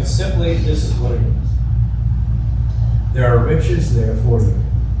 Because simply, this is what it is. There are riches there for you.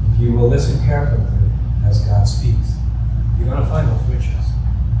 If you will listen carefully as God speaks, you're going to find those riches.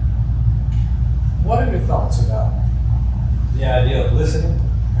 What are your thoughts about the idea of listening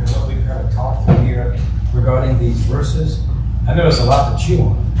and what we've kind of talked through here regarding these verses? I know there's a lot to chew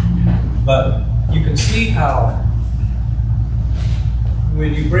on, but you can see how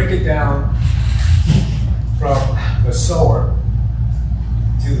when you break it down from the sower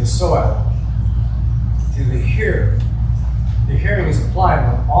to the soil to the hearer is applied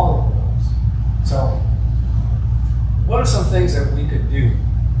on all of those. So, what are some things that we could do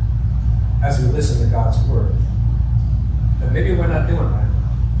as we listen to God's word that maybe we're not doing right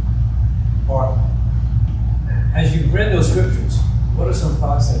now? Or as you've read those scriptures, what are some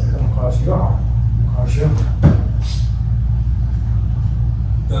thoughts that come across your heart, across your mind?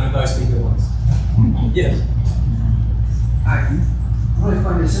 Don't everybody speak at once. Yes. I really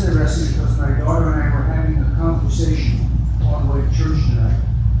find this interesting because my daughter and I were having a conversation on the way to church tonight.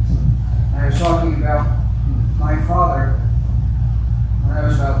 I was talking about my father when I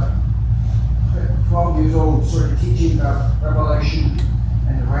was about 12 years old, started teaching about Revelation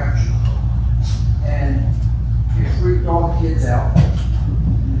and the rapture. And it freaked all the kids out.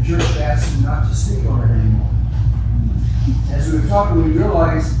 And the church asked them not to speak on it anymore. As we were talking, we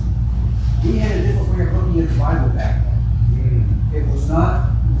realized we had a different way of looking at the Bible back then. It was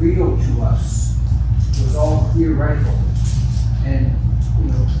not real to us. It was all theoretical and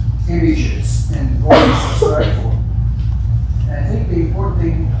images and voices to strive for. And I think the important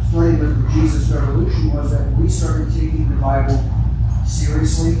thing, starting with the Jesus Revolution, was that we started taking the Bible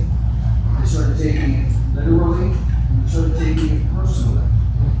seriously. We started taking it literally, and we started taking it personally.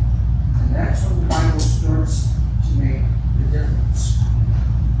 And that's when the Bible starts to make the difference.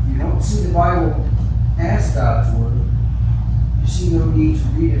 If you don't see the Bible as God's word, you see no need to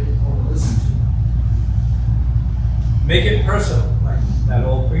read it or listen to it. Make it personal, like that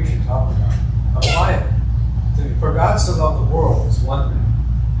old preacher talked about. Apply it. For God so loved the world is one thing.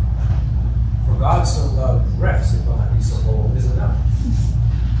 For God so loved rest, if I be so bold, is another.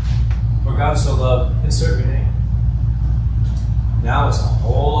 For God so loved, insert your name. Now it's a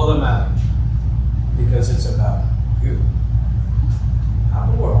whole other matter. Because it's about you. Not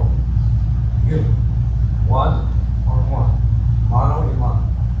the world. You. One on one. Mano y mano.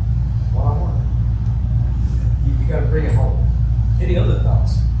 One on one. You got to bring it home. Any other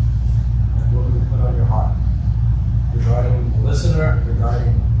thoughts? What we put on your heart? Regarding the listener,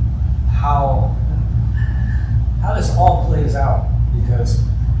 regarding how this all plays out. Because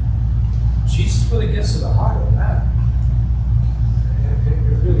Jesus really gets to the heart of the matter.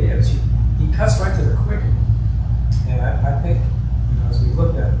 It really is. He cuts right to the quick. And I think, as we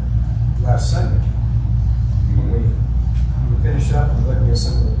looked at last Sunday, when we finished up and looking at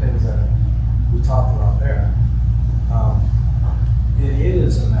some of the things that we talked about there, it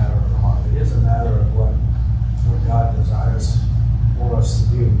is a matter of the heart. It is a matter of what God desires for us to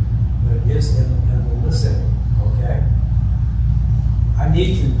do. But it is in the listening, okay? I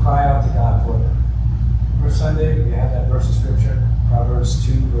need to cry out to God for them. Remember Sunday, we had that verse of scripture, Proverbs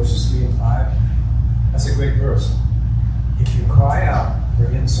 2, verses 3 and 5. That's a great verse. If you cry out for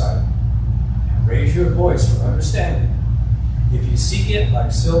insight and raise your voice for understanding, if you seek it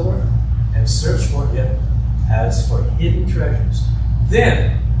like silver and search for it as for hidden treasures,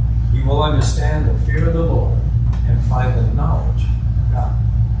 then you will understand the fear of the Lord and find the knowledge of God.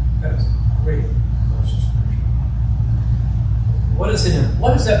 That is a great verse of scripture. What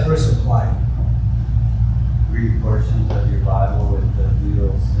does that verse imply? Read portions of your Bible with the view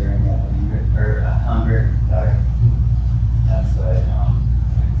of staring at hunger. Sorry. That's what it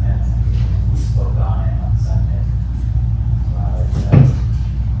meant to me when we spoke on it on Sunday.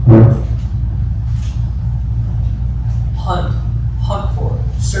 Hunt for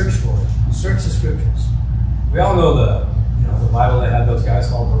it. Search for it. Search the scriptures.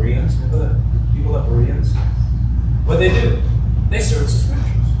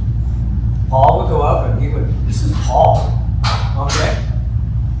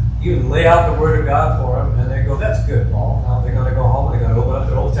 lay out the Word of God for them, and they go, "That's good, Paul." Now they're going to go home and they're going to open up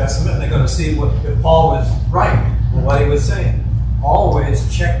the Old Testament and they're going to see if Paul was right with what he was saying.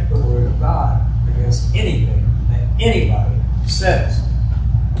 Always check the Word of God against anything that anybody says.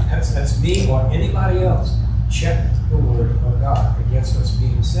 That's me or anybody else. Check the Word of God against what's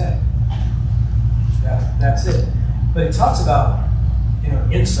being said. That's it. But it talks about,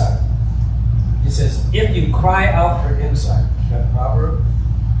 insight. It says, if you cry out for insight, that proverb,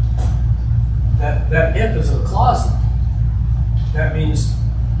 that if is a clause. That means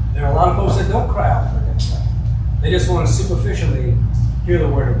there are a lot of folks that don't cry out for insight. They just want to superficially hear the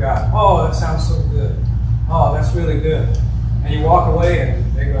Word of God. Oh, that sounds so good. Oh, that's really good. And you walk away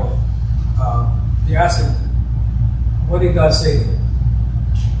and they go, you ask them, what did God say to you?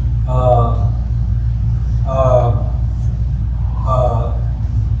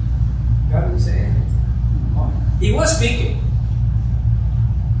 God didn't say anything. He was speaking.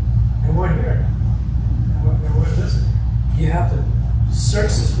 And we're here. And we're listening. You have to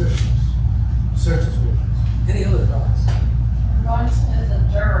search the Scriptures. Search the Scriptures. Any other thoughts? We're going into the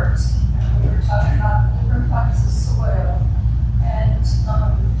dirt, and we were talking about the different types of soil. And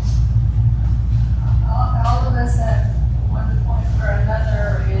all of us at one point or another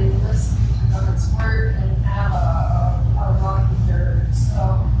in listening to God's Word and have a rocky dirt. So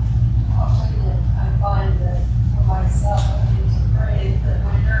often I find that for myself, I need to pray that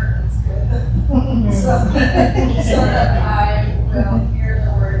my dirt is good. so that I will hear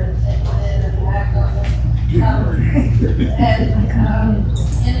the Word and take it in and act on it.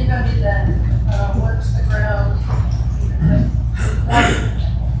 Anybody that works the ground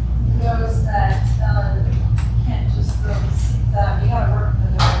knows that you can't just throw the seeds out. You gotta work the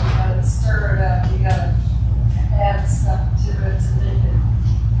dirt, you gotta stir it up, you gotta add stuff to it to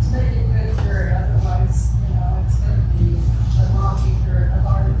make it good dirt. Otherwise, it's gonna be a rocky dirt, a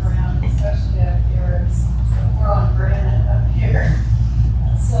hard ground, especially up here. We're on granite up here.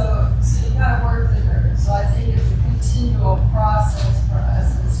 So you gotta work the dirt. So I think it's a continual process for us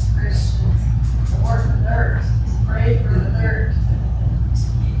as Christians to work the dirt, to pray for the dirt, to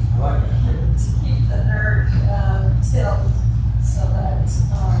keep the dirt tilled so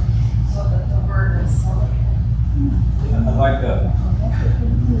that the Word is sown. I like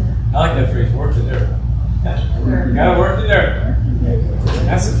that phrase, work the dirt. You gotta work the dirt.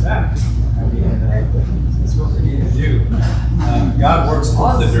 That's a fact. I mean, that's what we need to do. God works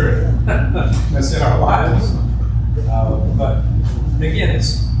on the dirt. That's in our lives. But again,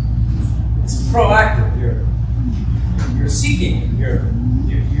 it's proactive. You're seeking it.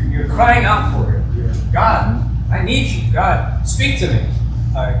 You're crying out for it. God, I need you. God, speak to me.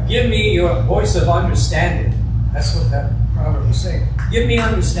 Give me your voice of understanding. That's what that proverb is saying. Give me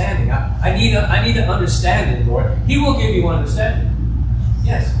understanding. I need an understanding, Lord. He will give you understanding.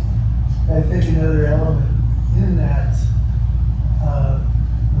 Yes. I think another element in that,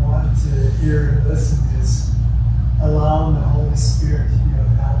 wanting to hear and listen, is allowing the Holy Spirit to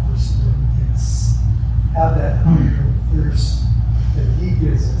help us so that we can have that hunger and thirst that He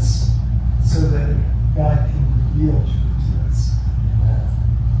gives us, so that God can reveal truth to us.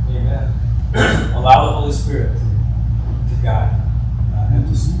 Amen. Allow the Holy Spirit to guide and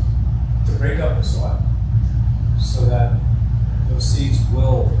to break up the soil so that those seeds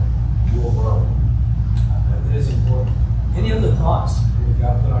will grow. That is important. Any other thoughts that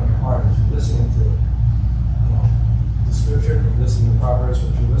God put on your heart as you're listening to the Scripture, you're listening to Proverbs,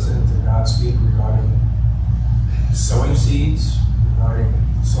 but you're listening to God speak regarding sowing seeds, regarding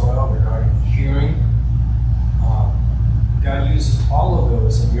soil, regarding hearing? God uses all of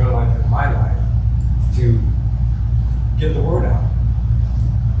those in your life and my life to get the word out.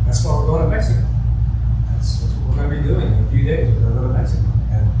 That's why we're going to Mexico. That's what we're going to be doing in a few days. We're going to go to Mexico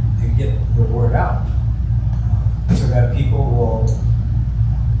and get the word out so that people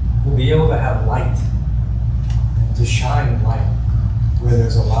will be able to have light and to shine light where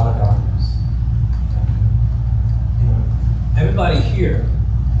there's a lot of darkness. Everybody here,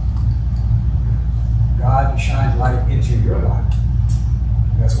 God shined light into your life.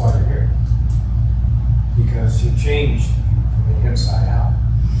 That's why you're here. Because He changed you from the inside out.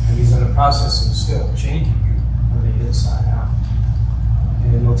 And He's in the process of still changing you from the inside out.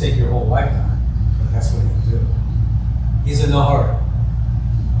 And it'll take your whole lifetime. But that's what He'll do. He's in no hurry.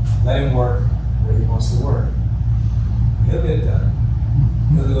 Let Him work where He wants to work. He'll get it done.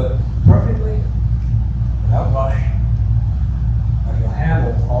 He'll do it perfectly, without rush. But He'll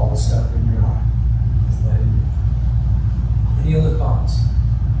handle all the stuff in your life. Just let Him do it. Any other thoughts?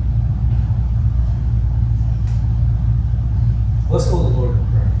 Let's go to the Lord in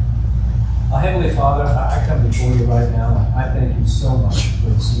prayer. Heavenly Heavenly Father, I come before you right now. I thank you so much for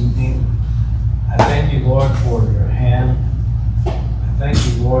this evening. I thank you, Lord, for your hand. I thank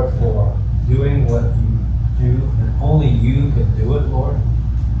you, Lord, for doing what you do, and only you can do it, Lord.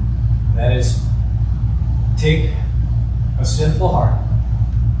 That is, take a sinful heart,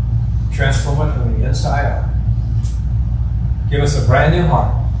 transform it from the inside out. Give us a brand new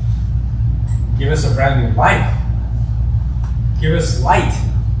heart. Give us a brand new life. Give us light,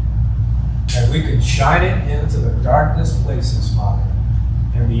 that we can shine it into the darkness places, Father,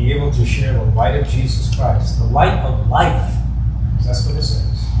 and be able to share the light of Jesus Christ, the light of life. Because that's what it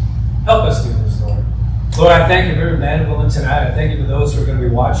says. Help us do this, Lord. Lord, I thank you for every man and woman tonight. I thank you for those who are going to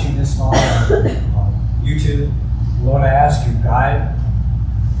be watching this, Father, on YouTube. Lord, I ask you, guide,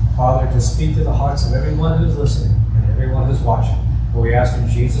 Father, to speak to the hearts of everyone who's listening and everyone who's watching. For we ask in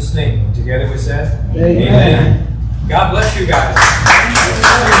Jesus' name. And together we said, Amen. God bless you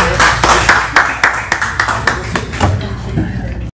guys.